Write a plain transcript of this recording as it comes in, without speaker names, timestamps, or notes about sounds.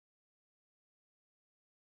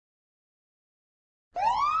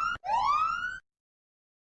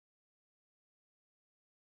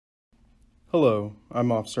Hello,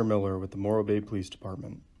 I'm Officer Miller with the Morro Bay Police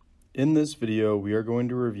Department. In this video, we are going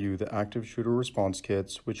to review the active shooter response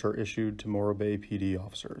kits which are issued to Morro Bay PD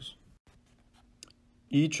officers.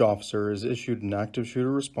 Each officer is issued an active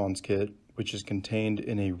shooter response kit which is contained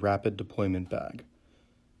in a rapid deployment bag.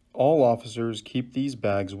 All officers keep these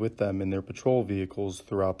bags with them in their patrol vehicles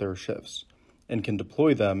throughout their shifts and can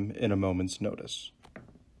deploy them in a moment's notice.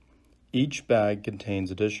 Each bag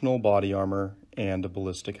contains additional body armor and a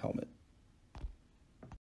ballistic helmet.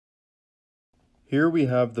 Here we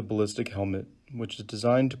have the ballistic helmet, which is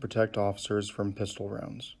designed to protect officers from pistol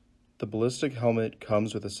rounds. The ballistic helmet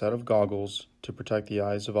comes with a set of goggles to protect the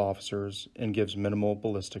eyes of officers and gives minimal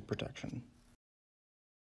ballistic protection.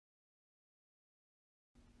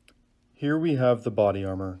 Here we have the body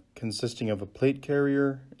armor, consisting of a plate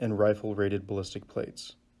carrier and rifle-rated ballistic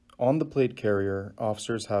plates. On the plate carrier,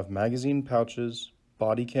 officers have magazine pouches,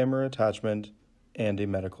 body camera attachment, and a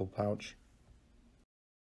medical pouch.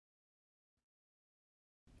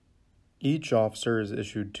 Each officer is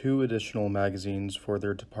issued 2 additional magazines for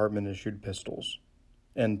their department-issued pistols,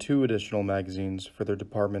 and 2 additional magazines for their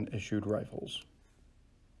department-issued rifles.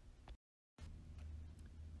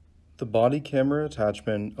 The body camera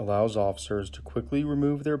attachment allows officers to quickly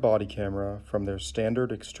remove their body camera from their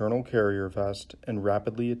standard external carrier vest and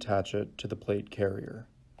rapidly attach it to the plate carrier.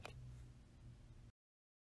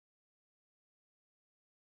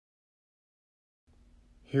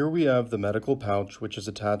 Here we have the medical pouch, which is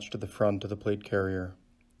attached to the front of the plate carrier.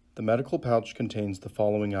 The medical pouch contains the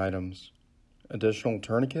following items: additional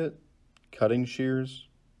tourniquet, cutting shears,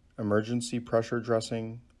 emergency pressure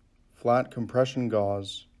dressing, flat compression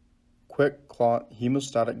gauze, quick clot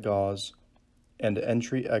hemostatic gauze, and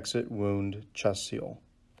entry-exit wound chest seal.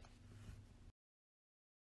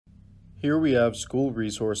 Here we have School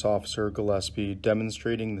Resource Officer Gillespie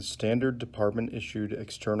demonstrating the standard department-issued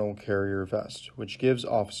external carrier vest, which gives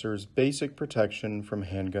officers basic protection from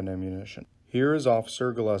handgun ammunition. Here is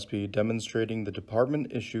Officer Gillespie demonstrating the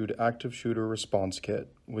department-issued active shooter response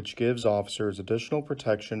kit, which gives officers additional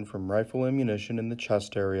protection from rifle ammunition in the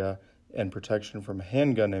chest area and protection from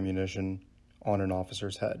handgun ammunition on an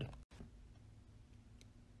officer's head.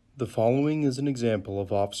 The following is an example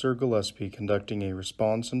of Officer Gillespie conducting a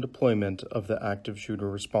response and deployment of the active shooter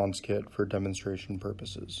response kit for demonstration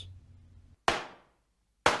purposes.